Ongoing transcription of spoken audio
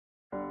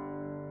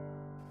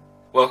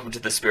Welcome to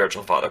the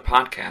Spiritual Father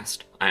Podcast.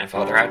 I am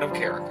Father Adam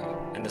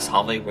Carrico, and this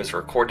homily was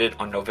recorded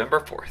on November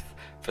 4th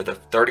for the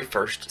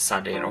 31st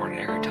Sunday in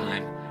Ordinary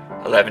Time,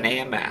 11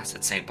 a.m. Mass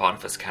at St.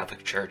 Boniface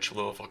Catholic Church,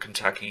 Louisville,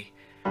 Kentucky.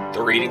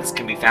 The readings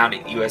can be found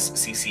at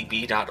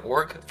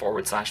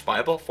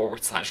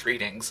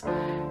usccb.org/Bible/readings.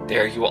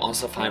 There you will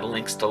also find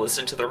links to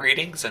listen to the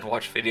readings and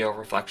watch video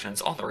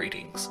reflections on the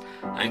readings.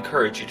 I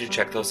encourage you to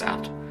check those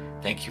out.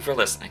 Thank you for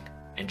listening.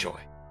 Enjoy.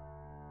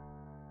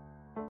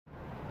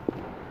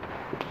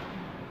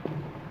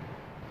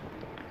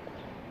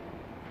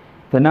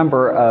 The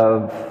number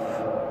of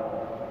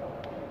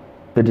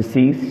the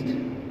deceased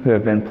who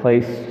have been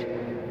placed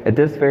at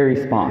this very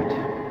spot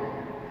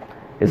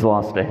is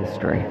lost to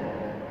history.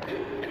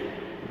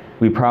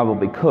 We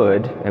probably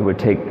could, it would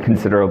take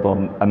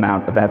considerable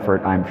amount of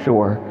effort, I'm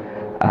sure,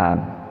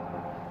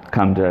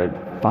 come to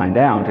find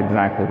out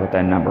exactly what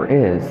that number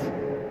is.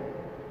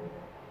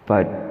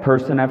 But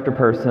person after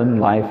person,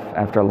 life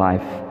after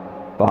life,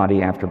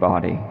 body after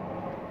body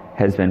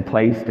has been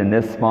placed in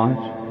this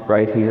spot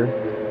right here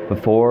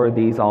before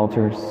these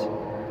altars,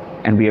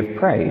 and we have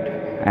prayed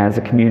as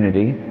a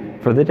community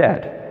for the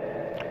dead.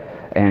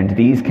 And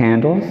these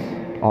candles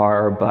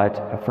are but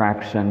a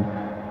fraction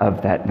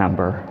of that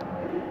number.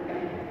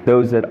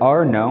 Those that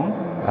are known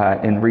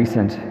in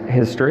recent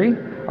history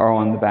are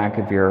on the back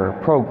of your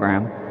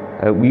program.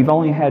 We've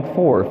only had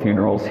 4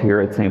 funerals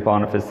here at St.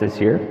 Boniface this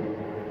year.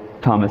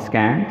 Thomas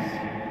Skaggs,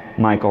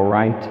 Michael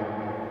Wright,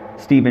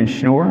 Stephen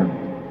Schnur,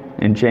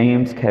 and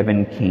James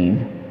Kevin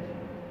Keene.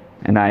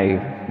 And I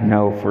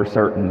know for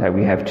certain that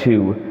we have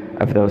 2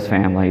 of those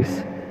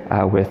families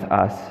with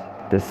us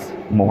this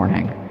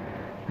morning.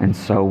 And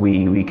so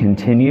we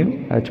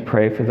continue to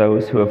pray for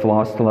those who have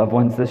lost loved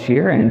ones this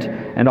year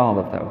and all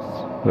of those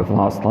who have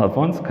lost loved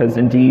ones, because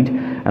indeed,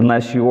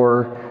 unless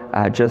you're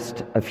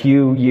just a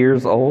few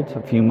years old,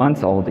 a few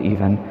months old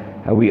even,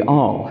 we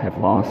all have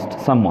lost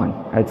someone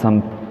at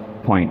some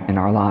point in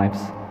our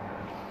lives.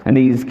 And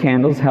these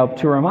candles help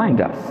to remind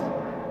us,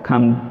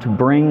 come to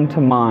bring to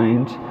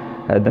mind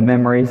the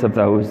memories of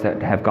those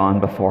that have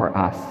gone before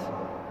us.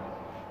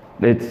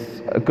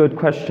 It's a good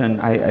question,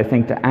 I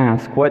think, to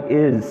ask, what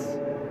is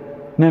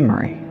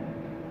memory?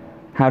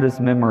 How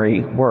does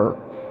memory work?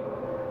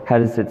 How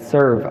does it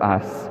serve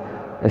us,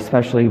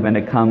 especially when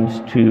it comes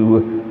to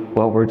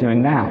what we're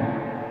doing now,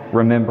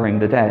 remembering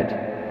the dead,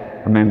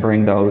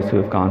 remembering those who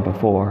have gone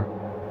before?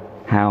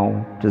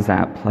 How does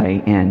that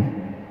play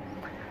in?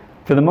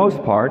 For the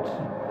most part,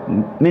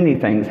 many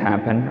things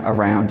happen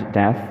around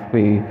death.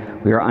 We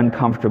are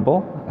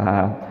uncomfortable.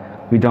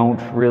 We don't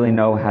really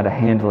know how to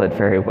handle it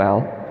very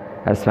well,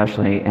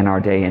 especially in our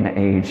day and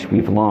age.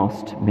 We've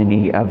lost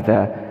many of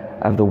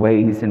the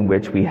ways in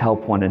which we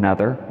help one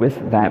another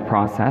with that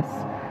process.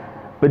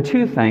 But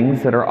 2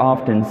 things that are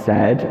often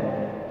said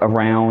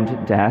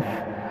around death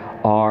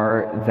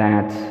are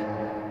that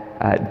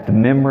the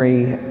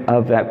memory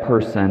of that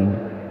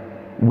person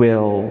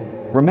will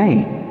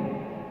remain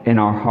in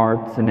our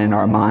hearts and in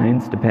our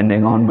minds,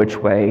 depending on which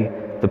way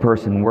the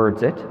person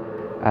words it.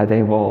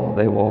 They will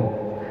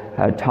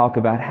talk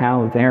about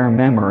how their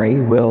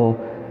memory will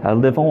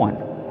live on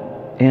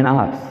in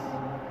us.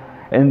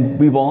 And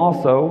we will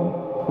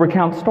also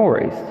recount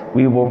stories.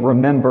 We will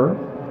remember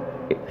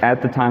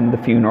at the time of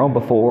the funeral,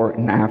 before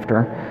and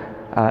after,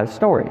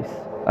 stories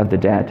of the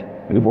dead.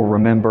 We will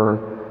remember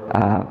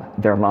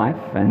their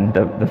life and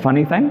the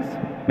funny things,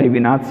 maybe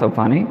not so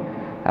funny,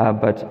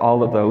 but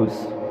all of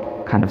those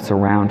kind of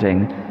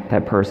surrounding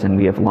that person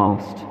we have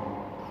lost.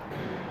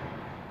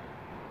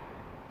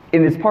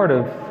 And it's part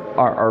of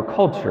our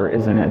culture,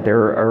 isn't it?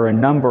 There are a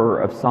number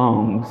of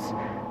songs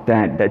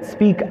that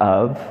speak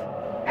of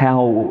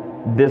how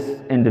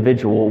this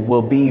individual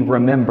will be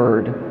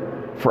remembered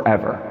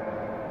forever,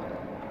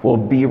 will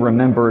be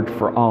remembered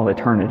for all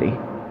eternity.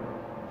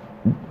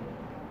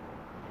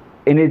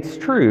 And it's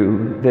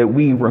true that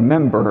we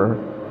remember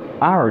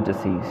our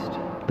deceased,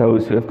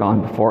 those who have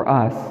gone before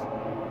us.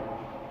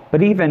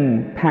 But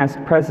even past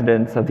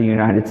presidents of the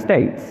United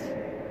States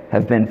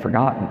have been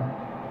forgotten.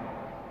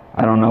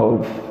 I don't know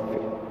if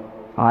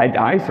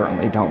I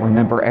certainly don't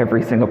remember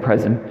every single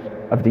president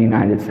of the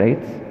United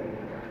States.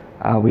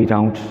 We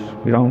don't,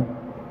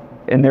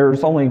 and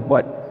there's only,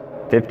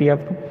 50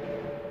 of them?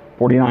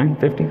 49,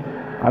 50?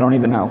 I don't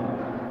even know.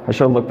 I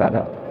should have looked that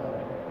up.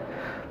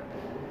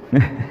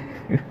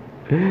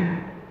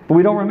 But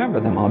we don't remember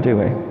them all, do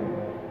we?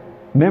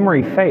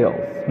 Memory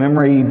fails.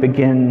 Memory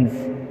begins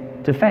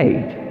to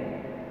fade.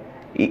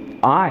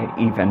 I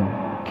even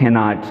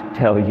cannot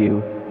tell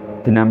you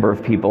the number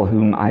of people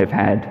whom I've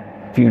had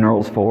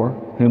funerals for,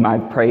 whom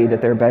I've prayed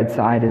at their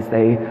bedside as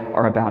they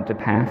are about to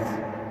pass.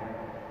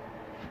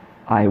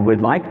 I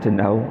would like to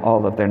know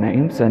all of their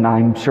names, and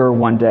I'm sure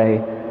one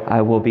day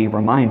I will be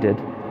reminded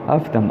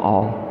of them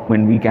all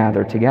when we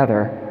gather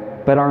together.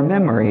 But our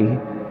memory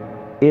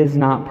is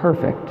not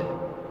perfect.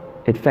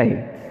 It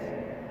fades.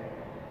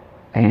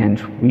 And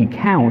we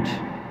count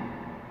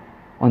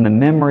on the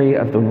memory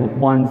of the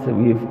ones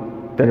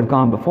that have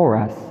gone before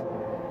us,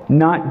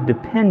 not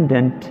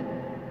dependent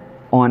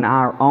on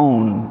our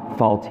own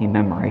faulty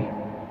memory,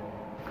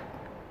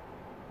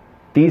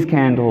 These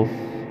candles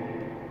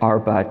are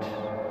but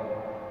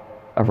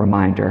a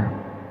reminder.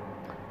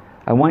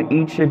 I want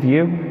each of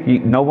you,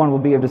 no one will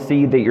be able to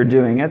see that you're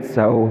doing it,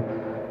 so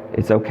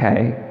it's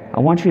okay. I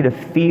want you to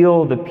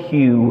feel the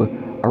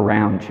pew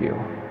around you.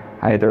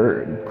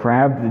 Either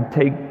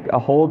take a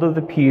hold of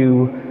the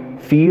pew,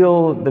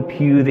 feel the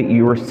pew that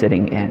you are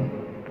sitting in.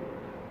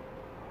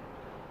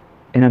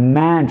 And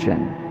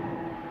imagine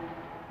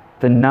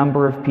the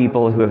number of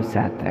people who have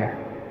sat there.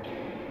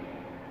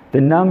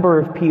 The number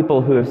of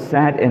people who have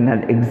sat in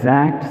that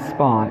exact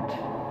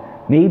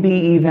spot, maybe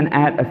even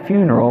at a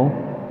funeral,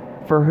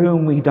 for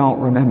whom we don't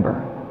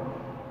remember.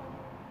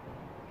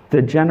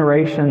 The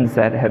generations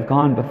that have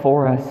gone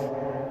before us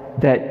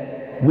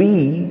that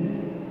we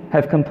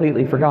have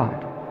completely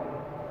forgot.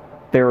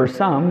 There are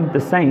some,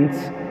 the saints,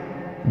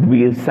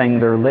 we sang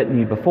their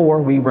litany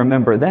before, we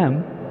remember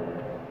them,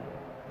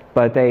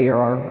 but they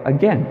are,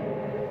 again,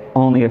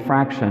 only a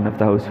fraction of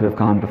those who have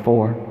gone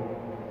before.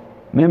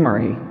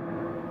 Memory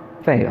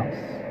fails,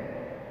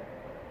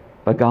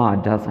 but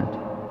God doesn't.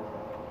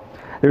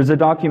 There's a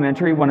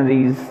documentary, one of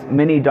these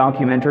mini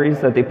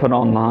documentaries that they put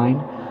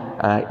online.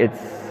 It's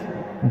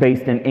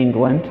based in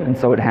England, and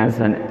so it has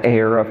an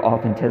air of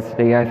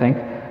authenticity, I think,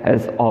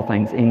 as all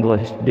things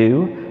English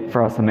do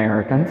for us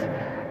Americans.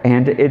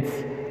 And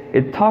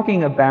it's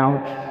talking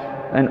about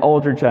an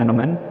older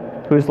gentleman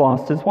who's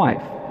lost his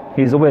wife.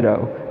 He's a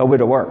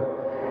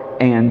widower.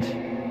 And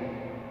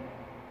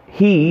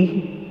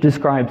he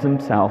describes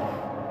himself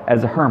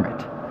as a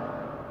hermit.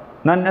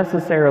 Not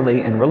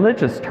necessarily in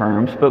religious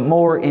terms, but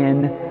more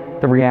in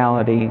the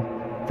reality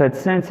that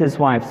since his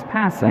wife's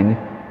passing,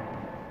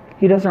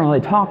 he doesn't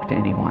really talk to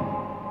anyone.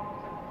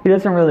 He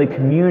doesn't really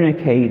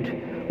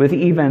communicate with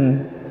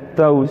even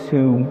those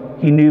who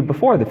he knew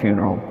before the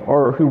funeral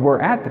or who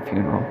were at the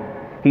funeral.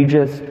 He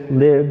just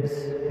lives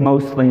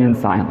mostly in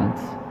silence.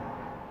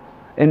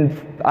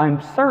 And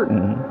I'm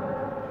certain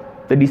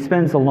that he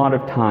spends a lot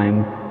of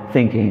time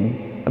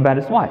thinking about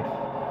his wife,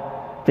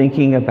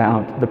 thinking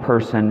about the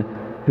person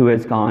who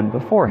has gone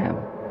before him.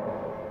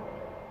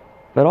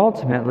 But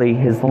ultimately,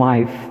 his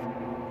life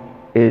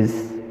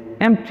is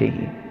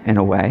empty in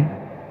a way.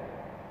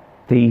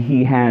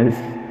 He has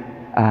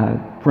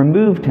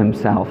removed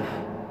himself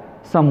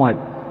somewhat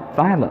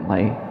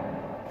violently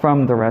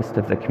from the rest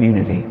of the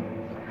community.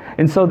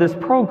 And so this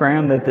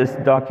program that this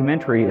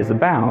documentary is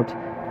about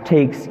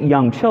takes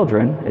young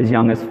children, as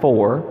young as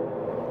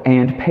 4,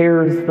 and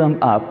pairs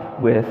them up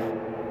with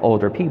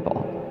older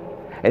people.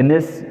 And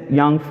this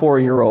young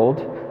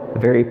 4-year-old,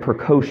 very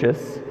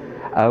precocious,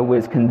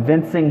 was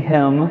convincing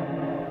him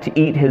to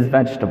eat his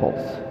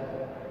vegetables.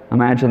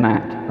 Imagine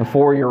that, a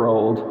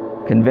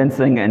 4-year-old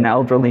convincing an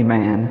elderly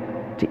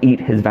man to eat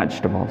his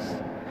vegetables.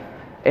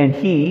 And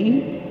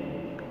he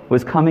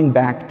was coming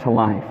back to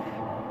life.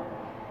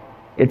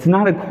 It's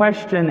not a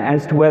question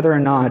as to whether or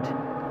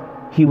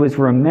not he was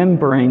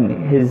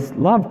remembering his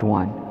loved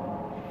one.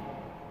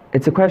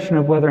 It's a question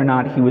of whether or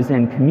not he was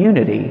in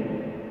community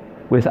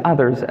with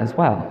others as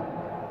well.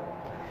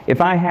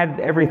 If I had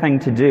everything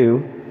to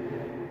do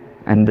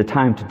and the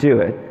time to do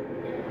it,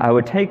 I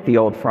would take the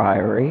old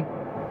friary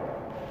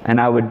and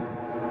I would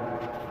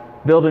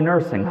build a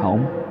nursing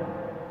home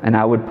and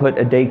I would put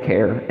a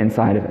daycare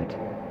inside of it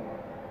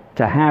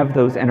to have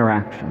those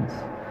interactions,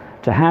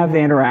 to have the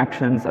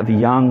interactions of the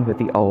young with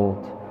the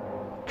old,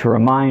 to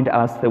remind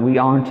us that we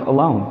aren't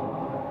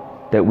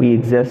alone, that we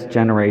exist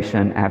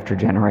generation after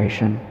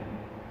generation.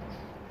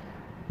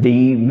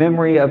 The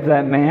memory of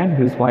that man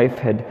whose wife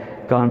had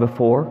gone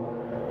before,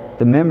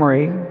 the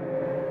memory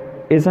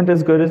isn't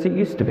as good as it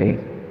used to be.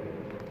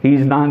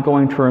 He's not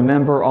going to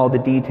remember all the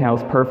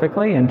details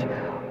perfectly, and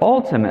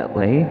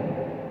ultimately,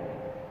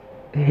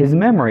 his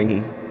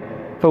memory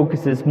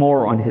focuses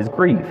more on his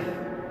grief.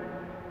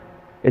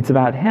 It's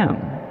about him.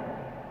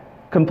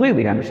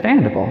 Completely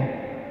understandable.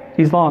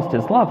 He's lost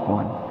his loved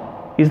one.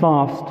 He's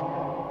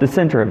lost the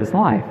center of his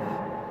life.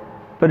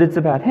 But it's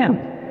about him.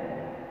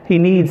 He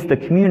needs the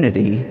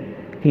community.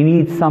 He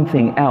needs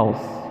something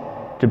else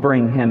to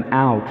bring him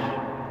out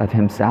of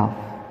himself.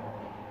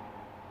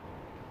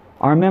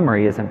 Our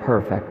memory isn't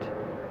perfect.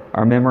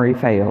 Our memory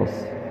fails.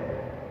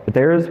 But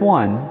there is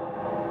one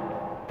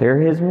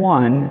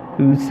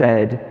who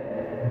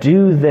said,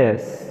 "Do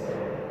this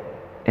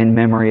in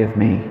memory of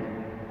me."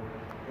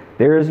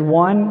 There is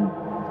one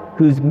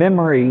whose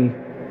memory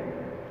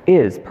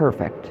is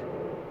perfect.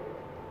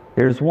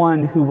 There's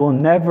one who will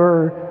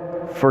never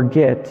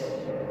forget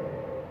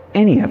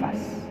any of us,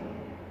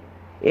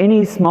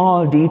 any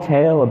small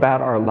detail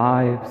about our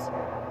lives,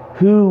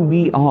 who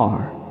we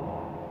are,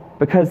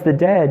 because the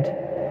dead,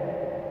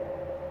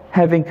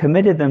 having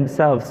committed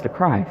themselves to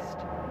Christ,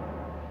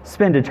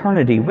 spend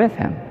eternity with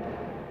Him.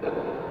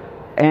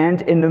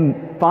 And in the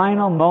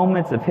final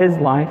moments of His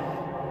life,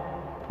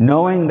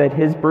 knowing that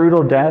His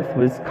brutal death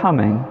was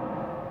coming,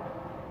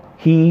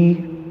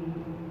 He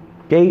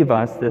gave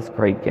us this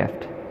great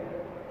gift,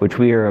 which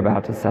we are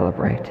about to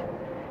celebrate,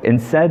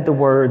 and said the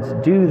words,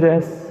 "Do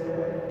this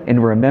in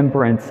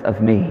remembrance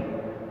of me."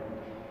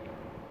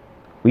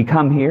 We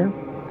come here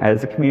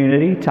as a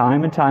community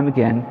time and time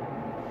again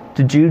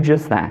to do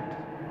just that,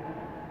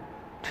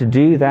 to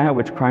do that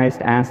which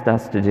Christ asked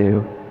us to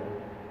do,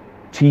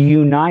 to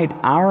unite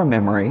our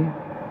memory,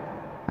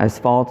 as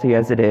faulty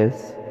as it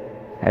is,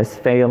 as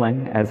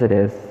failing as it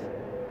is,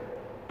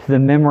 to the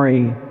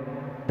memory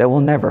that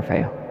will never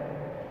fail,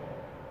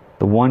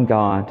 the one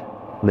God,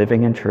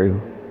 living and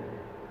true.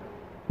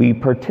 We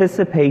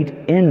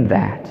participate in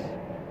that.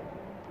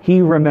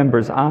 He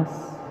remembers us,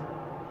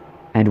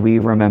 and we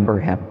remember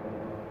him.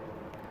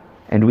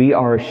 And we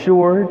are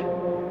assured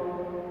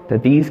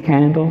that these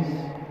candles,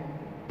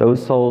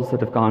 those souls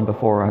that have gone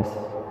before us,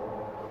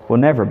 will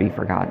never be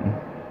forgotten,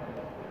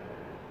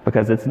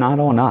 because it's not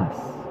on us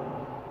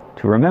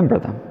to remember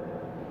them.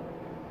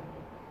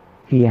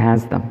 He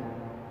has them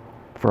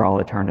for all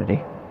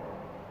eternity.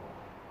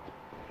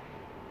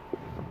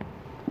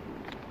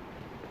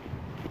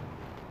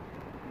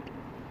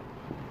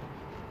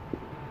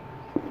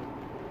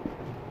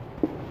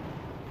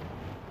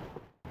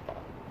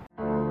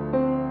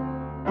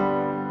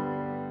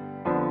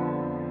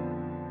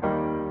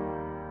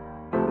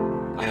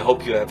 I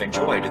hope you have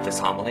enjoyed this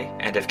homily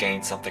and have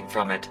gained something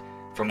from it.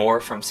 For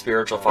more from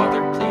Spiritual Father,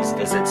 please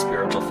visit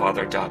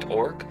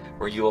spiritualfather.org,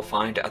 where you will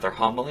find other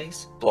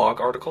homilies,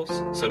 blog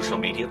articles, social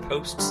media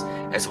posts,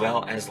 as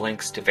well as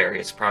links to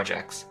various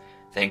projects.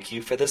 Thank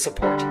you for the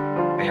support.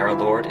 May our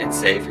Lord and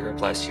Savior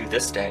bless you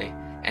this day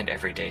and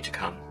every day to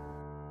come.